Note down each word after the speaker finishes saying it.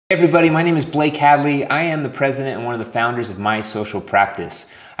Hey everybody, my name is Blake Hadley. I am the president and one of the founders of My Social Practice.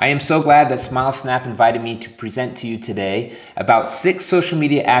 I am so glad that SmileSnap invited me to present to you today about 6 social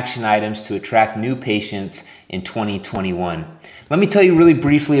media action items to attract new patients in 2021. Let me tell you really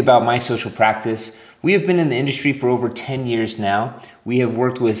briefly about My Social Practice. We have been in the industry for over 10 years now. We have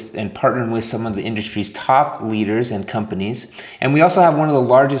worked with and partnered with some of the industry's top leaders and companies. And we also have one of the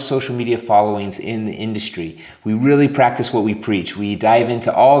largest social media followings in the industry. We really practice what we preach. We dive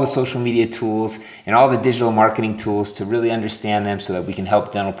into all the social media tools and all the digital marketing tools to really understand them so that we can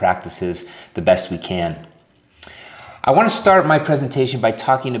help dental practices the best we can. I want to start my presentation by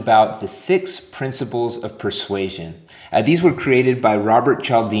talking about the 6 principles of persuasion. These were created by Robert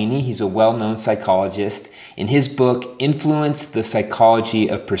Cialdini. He's a well-known psychologist. In his book, Influence: The Psychology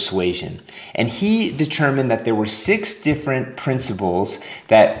of Persuasion. And he determined that there were 6 different principles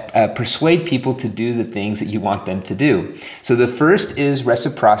that persuade people to do the things that you want them to do. So the first is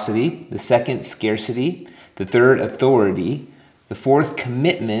reciprocity, the second, scarcity, the third, authority, the fourth,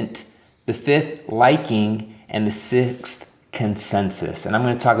 commitment, the fifth, liking, and the 6th, consensus. And I'm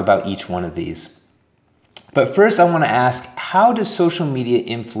going to talk about each one of these. But first, I want to ask, how does social media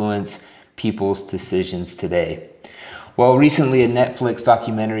influence people's decisions today? Well, recently a Netflix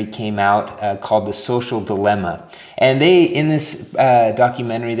documentary came out called The Social Dilemma. And in this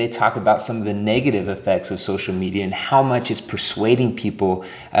documentary, they talk about some of the negative effects of social media and how much it's persuading people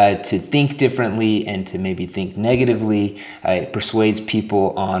to think differently and to maybe think negatively. It persuades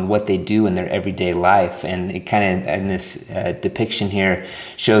people on what they do in their everyday life. And it kind of, in this depiction here,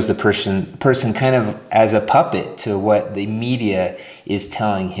 shows the person kind of as a puppet to what the media is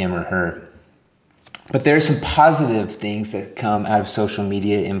telling him or her. But there are some positive things that come out of social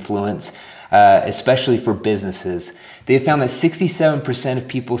media influence, especially for businesses. They have found that 67% of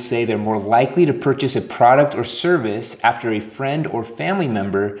people say they're more likely to purchase a product or service after a friend or family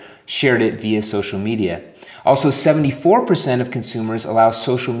member shared it via social media. Also, 74% of consumers allow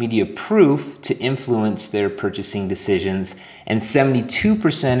social media proof to influence their purchasing decisions, and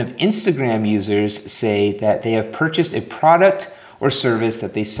 72% of Instagram users say that they have purchased a product or service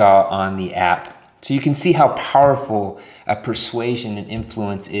that they saw on the app. So you can see how powerful persuasion and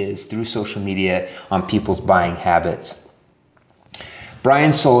influence is through social media on people's buying habits.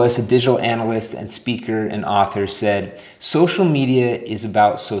 Brian Solis, a digital analyst and speaker and author, said, "Social media is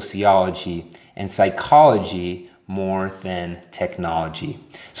about sociology and psychology more than technology."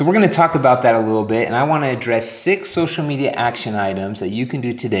 So we're going to talk about that a little bit, and I want to address 6 social media action items that you can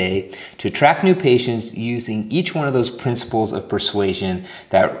do today to attract new patients using each one of those principles of persuasion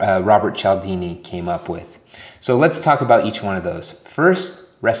that Robert Cialdini came up with. So let's talk about each one of those. First,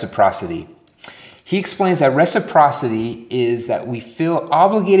 reciprocity. He explains that reciprocity is that we feel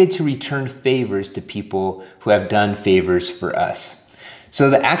obligated to return favors to people who have done favors for us. So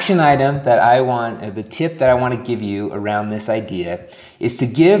the action item that the tip that I want to give you around this idea is to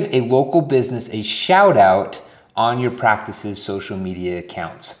give a local business a shout out on your practice's social media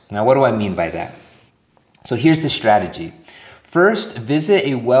accounts. Now, what do I mean by that? So here's the strategy. First, visit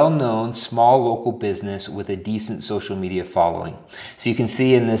a well-known small local business with a decent social media following. So you can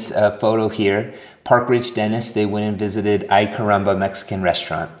see in this photo here, Park Ridge Dentist, they went and visited Ay Caramba Mexican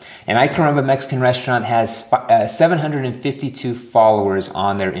Restaurant. And Ay Caramba Mexican Restaurant has 752 followers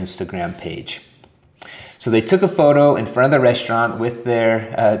on their Instagram page. So they took a photo in front of the restaurant with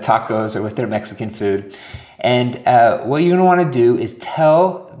their tacos or with their Mexican food. And what you're gonna wanna do is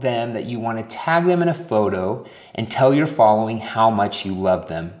tell them that you wanna tag them in a photo and tell your following how much you love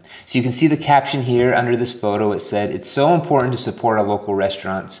them. So you can see the caption here under this photo. It said, "It's so important to support our local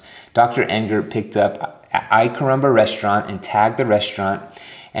restaurants. Dr. Engert picked up Ay Caramba Restaurant and tagged the restaurant."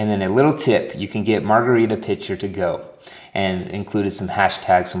 And then a little tip, you can get margarita picture to go, and included some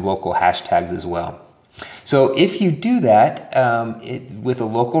hashtags, some local hashtags as well. So if you do that with a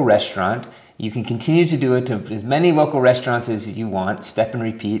local restaurant, you can continue to do it to as many local restaurants as you want, step and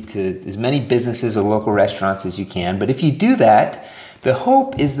repeat to as many businesses or local restaurants as you can. But if you do that, the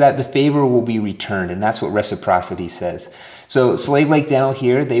hope is that the favor will be returned, and that's what reciprocity says. So Slave Lake Dental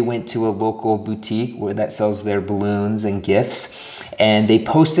here, they went to a local boutique that sells their balloons and gifts, and they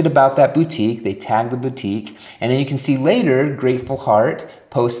posted about that boutique, they tagged the boutique, and then you can see later, Grateful Heart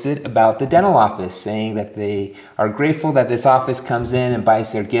posted about the dental office, saying that they are grateful that this office comes in and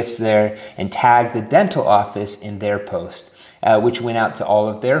buys their gifts there, and tagged the dental office in their post, which went out to all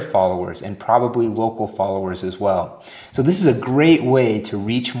of their followers and probably local followers as well. So this is a great way to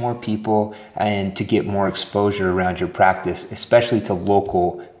reach more people and to get more exposure around your practice, especially to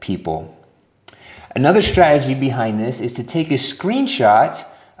local people. Another strategy behind this is to take a screenshot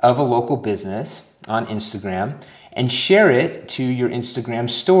of a local business on Instagram and share it to your Instagram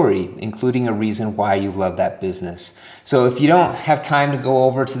story, including a reason why you love that business. So if you don't have time to go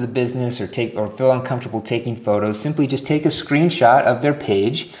over to the business or feel uncomfortable taking photos, simply just take a screenshot of their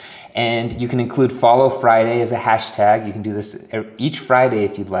page, and you can include Follow Friday as a hashtag. You can do this each Friday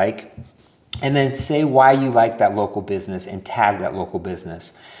if you'd like. And then say why you like that local business and tag that local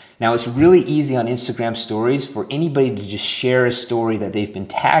business. Now, it's really easy on Instagram stories for anybody to just share a story that they've been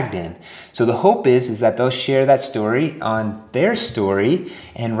tagged in. So the hope is that they'll share that story on their story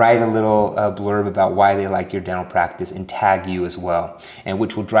and write a little blurb about why they like your dental practice and tag you as well, and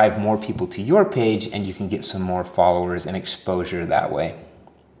which will drive more people to your page, and you can get some more followers and exposure that way.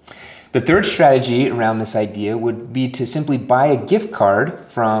 The third strategy around this idea would be to simply buy a gift card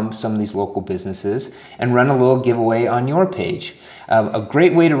from some of these local businesses and run a little giveaway on your page. A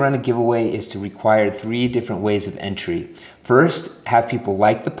great way to run a giveaway is to require 3 different ways of entry. First, have people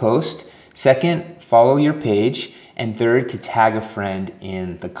like the post. Second, follow your page. And third, to tag a friend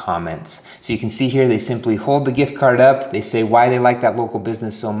in the comments. So you can see here, they simply hold the gift card up. They say why they like that local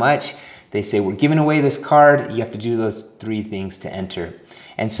business so much. They say, we're giving away this card. You have to do those 3 things to enter.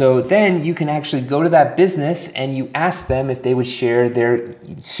 And so then you can actually go to that business and you ask them if they would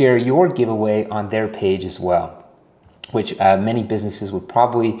share your giveaway on their page as well, which many businesses would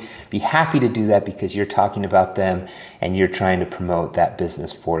probably be happy to do that because you're talking about them and you're trying to promote that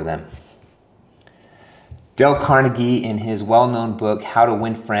business for them. Dale Carnegie, in his well-known book, How to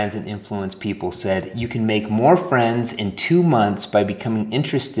Win Friends and Influence People, said, you can make more friends in 2 months by becoming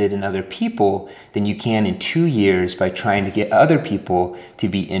interested in other people than you can in 2 years by trying to get other people to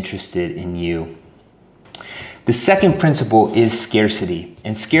be interested in you. The second principle is scarcity.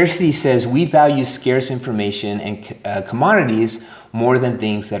 And scarcity says we value scarce information and commodities more than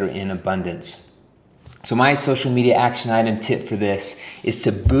things that are in abundance. So my social media action item tip for this is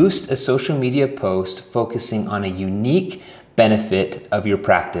to boost a social media post focusing on a unique benefit of your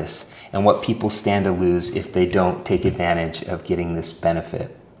practice and what people stand to lose if they don't take advantage of getting this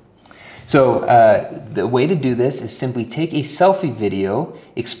benefit. So the way to do this is simply take a selfie video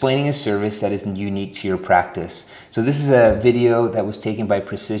explaining a service that is unique to your practice. So this is a video that was taken by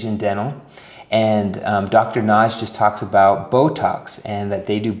Precision Dental. And Dr. Naj just talks about Botox and that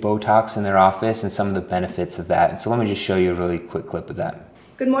they do Botox in their office and some of the benefits of that. And so let me just show you a really quick clip of that.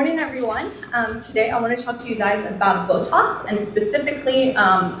 Good morning, everyone. Today I want to talk to you guys about Botox and specifically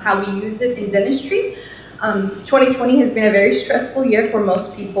how we use it in dentistry. 2020 has been a very stressful year for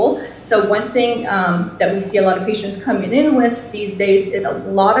most people. So one thing that we see a lot of patients coming in with these days is a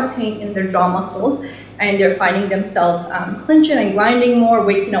lot of pain in their jaw muscles, and they're finding themselves clenching and grinding more,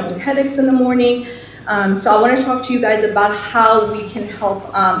 waking up with headaches in the morning. So I want to talk to you guys about how we can help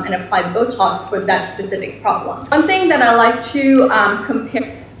and apply Botox for that specific problem. One thing that I like to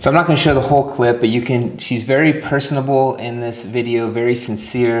compare. So I'm not going to show the whole clip, but she's very personable in this video, very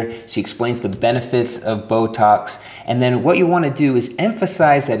sincere. She explains the benefits of Botox. And then what you want to do is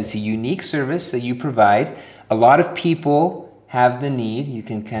emphasize that it's a unique service that you provide. A lot of people have the need. You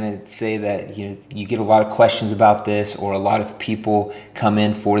can kind of say that you get a lot of questions about this, or a lot of people come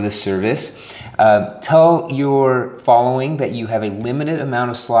in for this service. Tell your following that you have a limited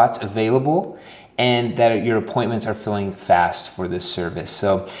amount of slots available and that your appointments are filling fast for this service.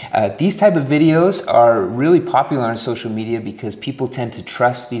 So these type of videos are really popular on social media because people tend to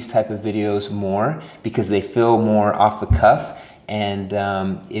trust these type of videos more because they feel more off the cuff, and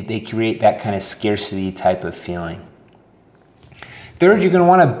they create that kind of scarcity type of feeling. Third, you're going to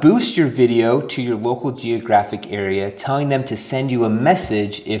want to boost your video to your local geographic area, telling them to send you a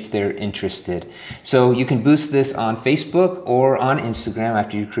message if they're interested. So you can boost this on Facebook or on Instagram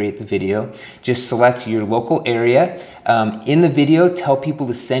after you create the video. Just select your local area. In the video, tell people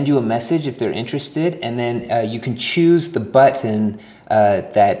to send you a message if they're interested, and then you can choose the button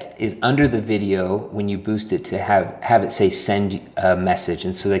that is under the video when you boost it to have it say send a message,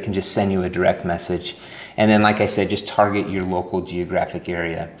 and so they can just send you a direct message. And then, like I said, just target your local geographic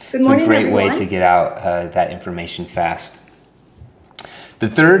area. Good morning, it's a great everyone. way to get out that information fast. The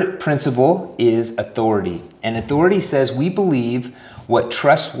third principle is authority. And authority says we believe what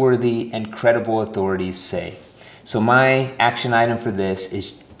trustworthy and credible authorities say. So my action item for this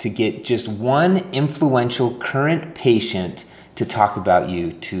is to get just one influential current patient to talk about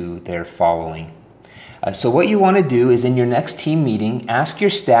you to their following. So what you want to do is in your next team meeting, ask your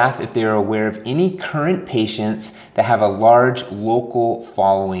staff if they are aware of any current patients that have a large local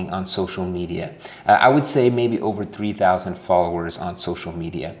following on social media. I would say maybe over 3,000 followers on social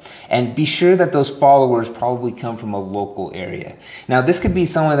media. And be sure that those followers probably come from a local area. Now this could be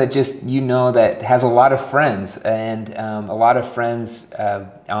someone that just, that has a lot of friends and a lot of friends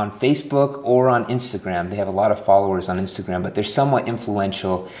on Facebook or on Instagram. They have a lot of followers on Instagram, but they're somewhat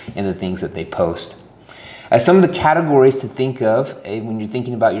influential in the things that they post. Some of the categories to think of when you're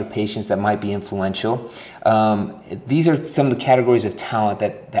thinking about your patients that might be influential, these are some of the categories of talent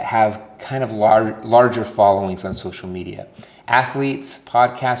that have kind of larger followings on social media. Athletes,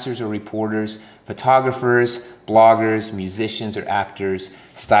 podcasters or reporters, photographers, bloggers, musicians or actors,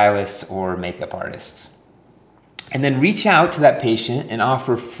 stylists or makeup artists. And then reach out to that patient and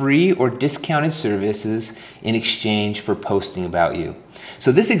offer free or discounted services in exchange for posting about you.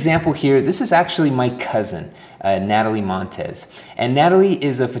 So this example here, this is actually my cousin, Natalie Montez. And Natalie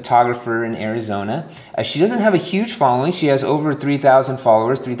is a photographer in Arizona. She doesn't have a huge following. She has over 3,000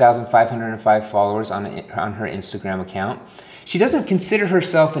 followers, 3,505 followers on her Instagram account. She doesn't consider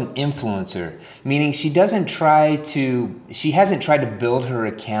herself an influencer, meaning she hasn't tried to build her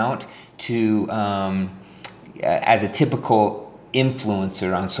account to as a typical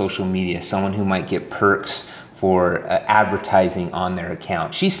influencer on social media, someone who might get perks for advertising on their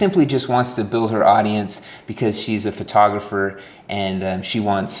account. She simply just wants to build her audience because she's a photographer and she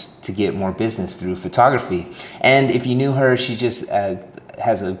wants to get more business through photography. And if you knew her, she just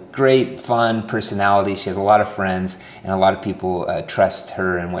has a great, fun personality. She has a lot of friends and a lot of people trust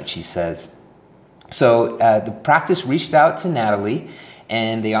her and what she says. So the practice reached out to Natalie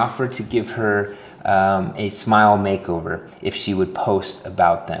and they offered to give her a smile makeover if she would post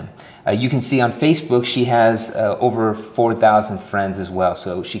about them. You can see on Facebook she has over 4,000 friends as well,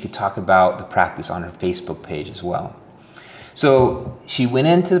 so she could talk about the practice on her Facebook page as well. So she went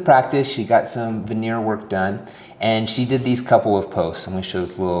into the practice, she got some veneer work done, and she did these couple of posts. I'm going to show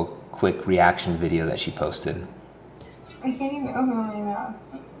this little quick reaction video that she posted. I can't even open my mouth.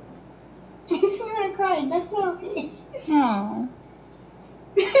 It makes me want to cry. That's not okay. Aww.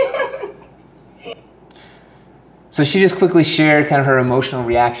 So she just quickly shared kind of her emotional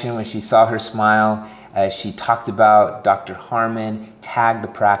reaction when she saw her smile. She talked about Dr. Harmon, tagged the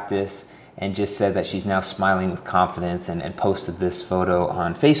practice, and just said that she's now smiling with confidence and posted this photo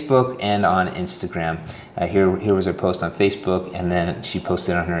on Facebook and on Instagram. Here was her post on Facebook, and then she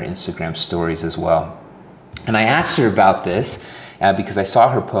posted on her Instagram stories as well. And I asked her about this because I saw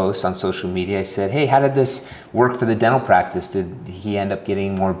her post on social media. I said, hey, how did this work for the dental practice? Did he end up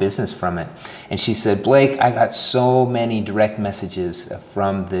getting more business from it? And she said, Blake, I got so many direct messages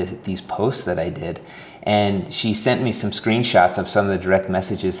from these posts that I did. And she sent me some screenshots of some of the direct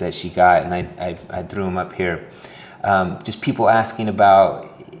messages that she got, and I threw them up here. Just people asking about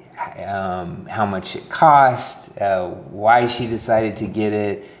how much it cost, why she decided to get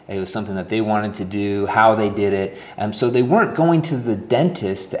it. It was something that they wanted to do, how they did it. So they weren't going to the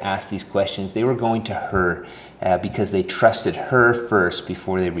dentist to ask these questions. They were going to her because they trusted her first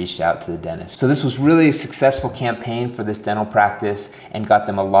before they reached out to the dentist. So this was really a successful campaign for this dental practice and got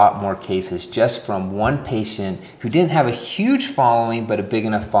them a lot more cases just from one patient who didn't have a huge following, but a big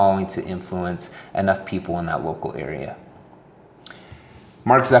enough following to influence enough people in that local area.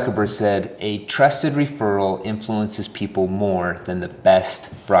 Mark Zuckerberg said, a trusted referral influences people more than the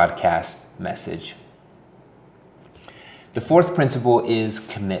best broadcast message. The fourth principle is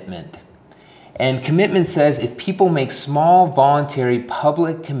commitment. And commitment says if people make small, voluntary,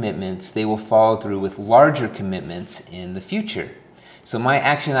 public commitments, they will follow through with larger commitments in the future. So my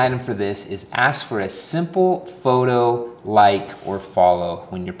action item for this is ask for a simple photo, like, or follow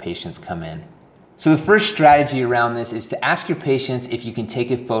when your patients come in. So the first strategy around this is to ask your patients if you can take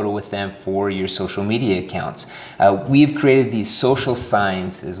a photo with them for your social media accounts. We've created these social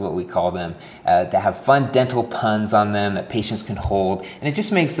signs, is what we call them, that have fun dental puns on them that patients can hold. And it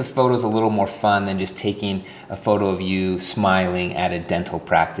just makes the photos a little more fun than just taking a photo of you smiling at a dental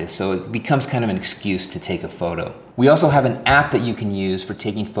practice. So it becomes kind of an excuse to take a photo. We also have an app that you can use for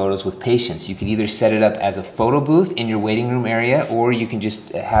taking photos with patients. You can either set it up as a photo booth in your waiting room area, or you can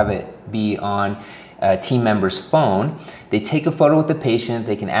just have it be on a team member's phone. They take a photo with the patient,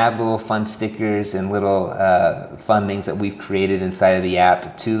 they can add little fun stickers and little fun things that we've created inside of the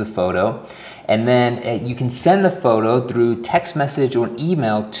app to the photo. And then you can send the photo through text message or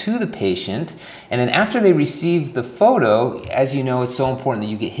email to the patient. And then after they receive the photo, as you know, it's so important that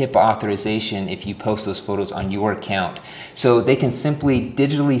you get HIPAA authorization if you post those photos on your account. So they can simply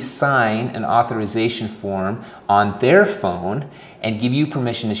digitally sign an authorization form on their phone, and give you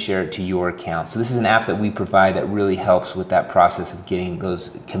permission to share it to your account. So this is an app that we provide that really helps with that process of getting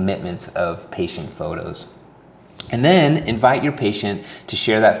those commitments of patient photos. And then invite your patient to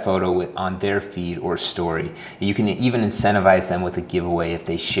share that photo on their feed or story. You can even incentivize them with a giveaway if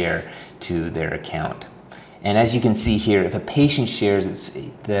they share to their account. And as you can see here, if a patient shares,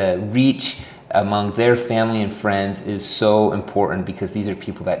 the reach among their family and friends is so important because these are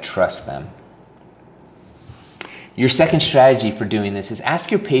people that trust them. Your second strategy for doing this is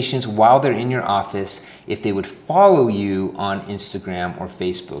ask your patients while they're in your office if they would follow you on Instagram or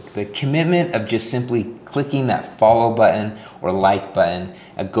Facebook. The commitment of just simply clicking that follow button or like button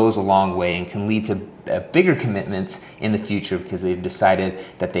goes a long way and can lead to bigger commitments in the future because they've decided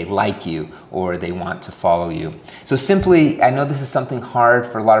that they like you or they want to follow you. So simply, I know this is something hard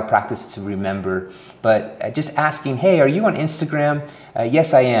for a lot of practices to remember, but just asking, hey, are you on Instagram?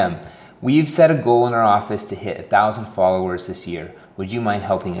 Yes, I am. We've set a goal in our office to hit 1,000 followers this year. Would you mind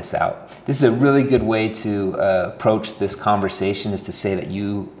helping us out? This is a really good way to approach this conversation, is to say that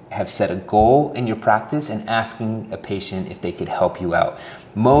you have set a goal in your practice and asking a patient if they could help you out.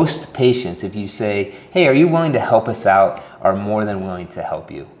 Most patients, if you say, hey, are you willing to help us out, are more than willing to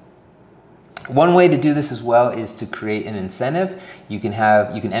help you. One way to do this as well is to create an incentive. You can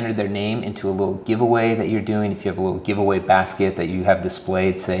enter their name into a little giveaway that you're doing. If you have a little giveaway basket that you have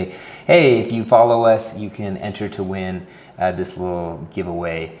displayed, say, hey, if you follow us, you can enter to win this little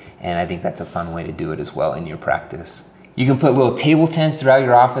giveaway. And I think that's a fun way to do it as well in your practice. You can put little table tents throughout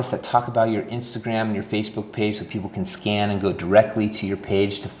your office that talk about your Instagram and your Facebook page so people can scan and go directly to your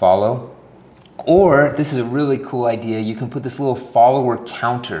page to follow. Or, this is a really cool idea, you can put this little follower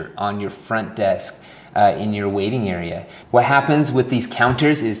counter on your front desk in your waiting area. What happens with these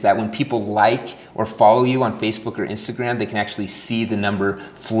counters is that when people like or follow you on Facebook or Instagram, they can actually see the number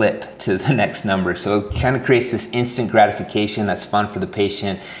flip to the next number. So it kind of creates this instant gratification that's fun for the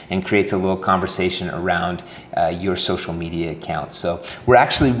patient and creates a little conversation around your social media account. So we're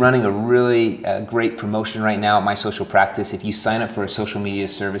actually running a really great promotion right now at My Social Practice. If you sign up for our social media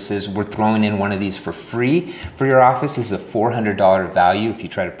services, we're throwing in one of these for free for your office. This is a $400 value if you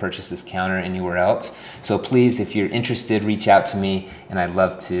try to purchase this counter anywhere else. So please, if you're interested, reach out to me and I'd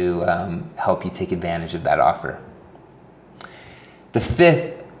love to help you take advantage of that offer. The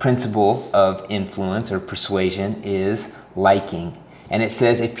fifth principle of influence or persuasion is liking. And it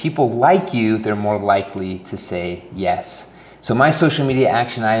says if people like you, they're more likely to say yes. So my social media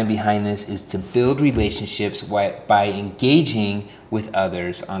action item behind this is to build relationships by engaging with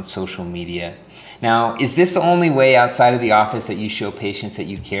others on social media. Now, is this the only way outside of the office that you show patients that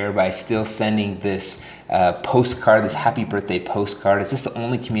you care, by still sending this postcard, this happy birthday postcard? Is this the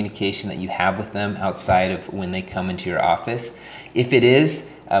only communication that you have with them outside of when they come into your office? If it is,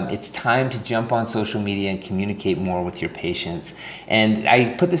 it's time to jump on social media and communicate more with your patients. And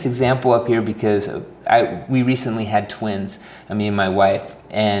I put this example up here because we recently had twins, me and my wife,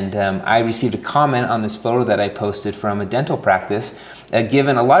 and I received a comment on this photo that I posted from a dental practice.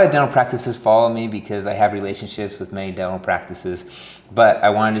 Given a lot of dental practices follow me because I have relationships with many dental practices, but I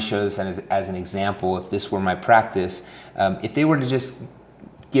wanted to show this as an example. If this were my practice, if they were to just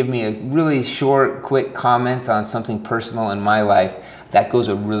give me a really short, quick comment on something personal in my life, that goes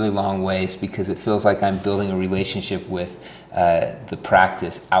a really long ways because it feels like I'm building a relationship with the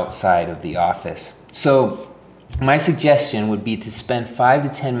practice outside of the office. So my suggestion would be to spend 5 to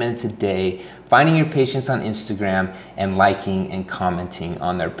 10 minutes a day finding your patients on Instagram and liking and commenting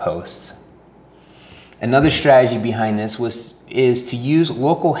on their posts. Another strategy behind this is to use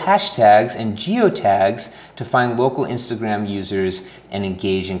local hashtags and geotags to find local Instagram users and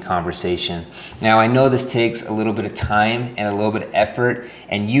engage in conversation. Now, I know this takes a little bit of time and a little bit of effort,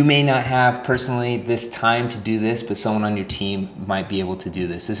 and you may not have personally this time to do this, but someone on your team might be able to do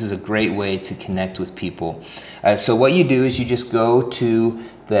this. This is a great way to connect with people. So what you do is you just go to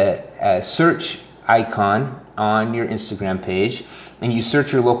the search icon on your Instagram page and you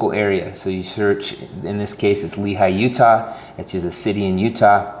search your local area. So you search, in this case, it's Lehigh, Utah. It's just a city in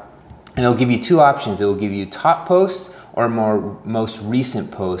Utah. And it'll give you two options. It will give you top posts or most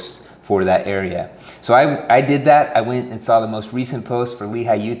recent posts for that area. So I did that. I went and saw the most recent post for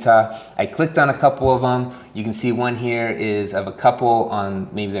Lehigh, Utah. I clicked on a couple of them. You can see one here is of a couple on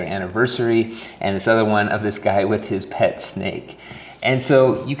maybe their anniversary, and this other one of this guy with his pet snake. And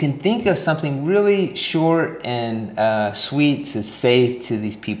so you can think of something really short and sweet to say to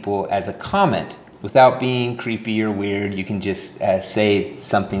these people as a comment. Without being creepy or weird, you can just say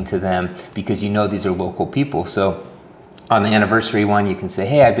something to them because you know these are local people. So on the anniversary one, you can say,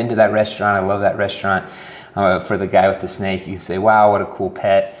 hey, I've been to that restaurant. I love that restaurant. For the guy with the snake, you can say, wow, what a cool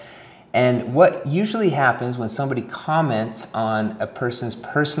pet. And what usually happens when somebody comments on a person's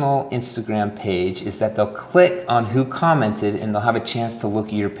personal Instagram page is that they'll click on who commented and they'll have a chance to look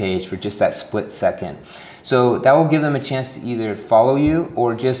at your page for just that split second. So that will give them a chance to either follow you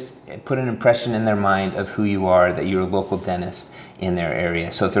or just put an impression in their mind of who you are, that you're a local dentist in their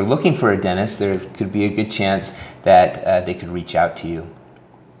area. So if they're looking for a dentist, there could be a good chance that they could reach out to you.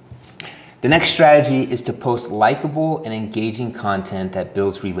 The next strategy is to post likable and engaging content that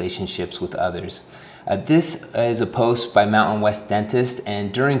builds relationships with others. This is a post by Mountain West Dentist,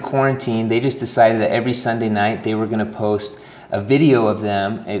 and during quarantine, they just decided that every Sunday night they were going to post a video of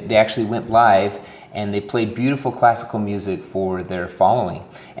them. They actually went live and they played beautiful classical music for their following.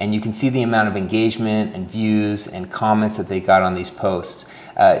 And you can see the amount of engagement and views and comments that they got on these posts.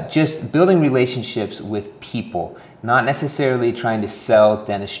 Just building relationships with people, not necessarily trying to sell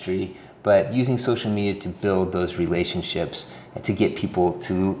dentistry, but using social media to build those relationships, to get people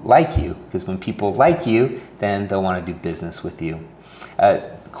to like you. Because when people like you, then they'll want to do business with you.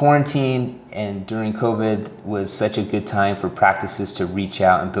 Quarantine and during COVID was such a good time for practices to reach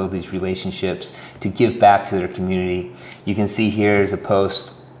out and build these relationships, to give back to their community. You can see here is a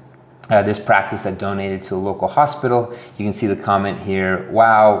post, this practice that donated to a local hospital. You can see the comment here,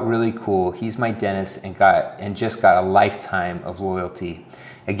 wow, really cool. He's my dentist and just got a lifetime of loyalty.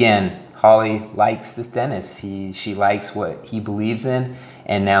 Again, Holly likes this dentist. She likes what he believes in,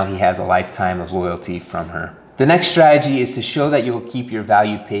 and now he has a lifetime of loyalty from her. The next strategy is to show that you will keep your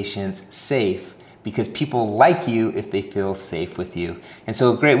valued patients safe, because people like you if they feel safe with you. And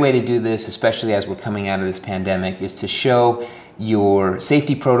so a great way to do this, especially as we're coming out of this pandemic, is to show your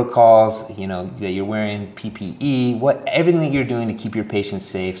safety protocols, that you're wearing PPE, everything that you're doing to keep your patients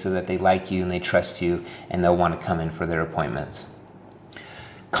safe so that they like you and they trust you and they'll want to come in for their appointments.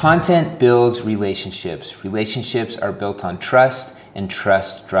 Content builds relationships. Relationships are built on trust, and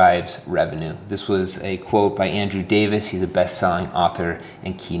trust drives revenue. This was a quote by Andrew Davis. He's a best-selling author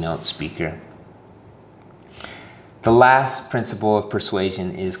and keynote speaker. The last principle of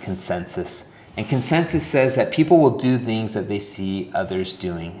persuasion is consensus. And consensus says that people will do things that they see others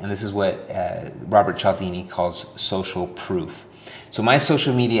doing. And this is what Robert Cialdini calls social proof. So my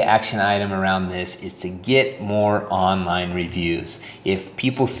social media action item around this is to get more online reviews. If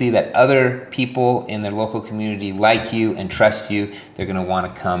people see that other people in their local community like you and trust you, they're going to want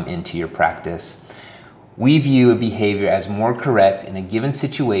to come into your practice. We view a behavior as more correct in a given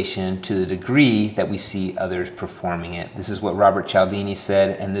situation to the degree that we see others performing it. This is what Robert Cialdini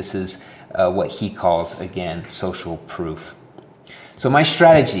said, and this is what he calls, again, social proof. So my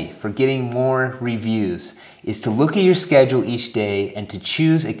strategy for getting more reviews is to look at your schedule each day and to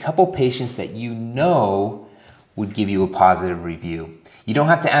choose a couple patients that you know would give you a positive review. You don't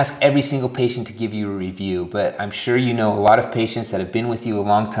have to ask every single patient to give you a review, but I'm sure you know a lot of patients that have been with you a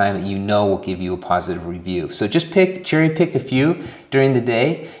long time that you know will give you a positive review. So just cherry pick a few during the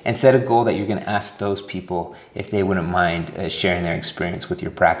day and set a goal that you're going to ask those people if they wouldn't mind sharing their experience with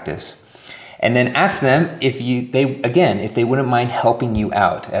your practice. And then ask them if they wouldn't mind helping you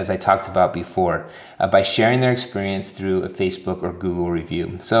out, as I talked about before, by sharing their experience through a Facebook or Google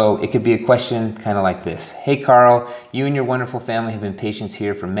review. So it could be a question kind of like this. Hey Carl, you and your wonderful family have been patients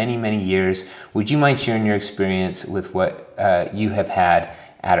here for many, many years. Would you mind sharing your experience with what you have had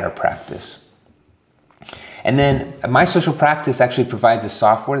at our practice? And then My Social Practice actually provides a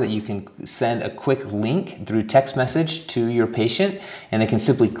software that you can send a quick link through text message to your patient, and they can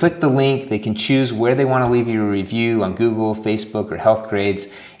simply click the link. They can choose where they want to leave you a review on Google, Facebook, or Health Grades.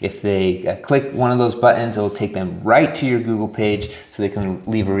 If they click one of those buttons, it will take them right to your Google page so they can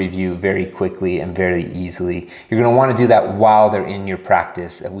leave a review very quickly and very easily. You're going to want to do that while they're in your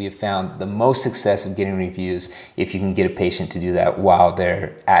practice. We have found the most success of getting reviews if you can get a patient to do that while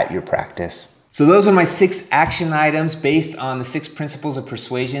they're at your practice. So those are my 6 action items based on the 6 principles of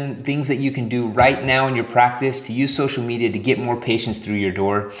persuasion, things that you can do right now in your practice to use social media to get more patients through your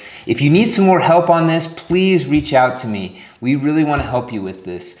door. If you need some more help on this, please reach out to me. We really want to help you with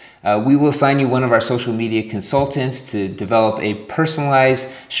this. We will assign you one of our social media consultants to develop a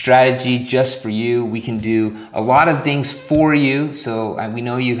personalized strategy just for you. We can do a lot of things for you. So we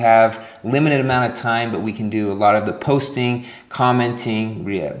know you have limited amount of time, but we can do a lot of the posting, commenting,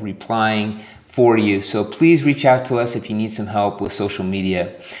 replying for you. So please reach out to us if you need some help with social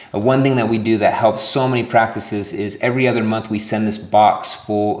media. One thing that we do that helps so many practices is every other month we send this box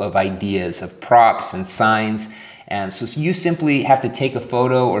full of ideas, of props and signs. So you simply have to take a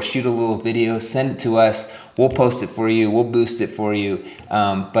photo or shoot a little video, send it to us. we'll post it for you, we'll boost it for you,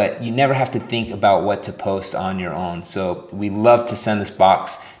 but you never have to think about what to post on your own. So we love to send this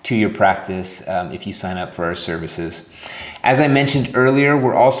box to your practice if you sign up for our services. As I mentioned earlier,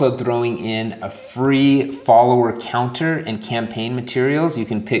 we're also throwing in a free follower counter and campaign materials. You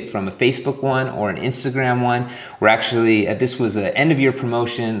can pick from a Facebook one or an Instagram one. We're actually, this was an end of year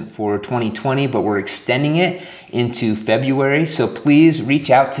promotion for 2020, but we're extending it into February. So please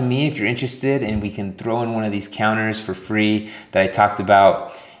reach out to me if you're interested, and we can throw in one of these counters for free that I talked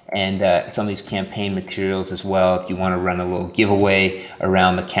about, and some of these campaign materials as well. If you want to run a little giveaway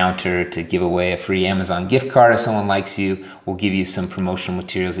around the counter to give away a free Amazon gift card if someone likes you, we'll give you some promotional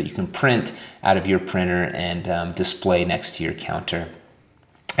materials that you can print out of your printer and display next to your counter.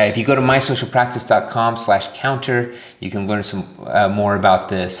 If you go to mysocialpractice.com/counter, you can learn some more about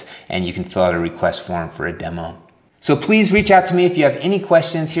this, and you can fill out a request form for a demo. So please reach out to me if you have any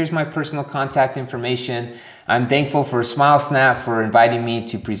questions. Here's my personal contact information. I'm thankful for SmileSnap for inviting me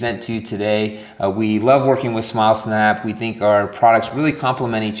to present to you today. We love working with SmileSnap. We think our products really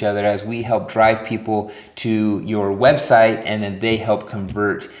complement each other as we help drive people to your website, and then they help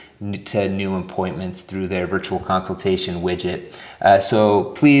convert to new appointments through their virtual consultation widget.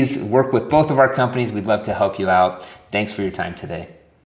 So please work with both of our companies. We'd love to help you out. Thanks for your time today.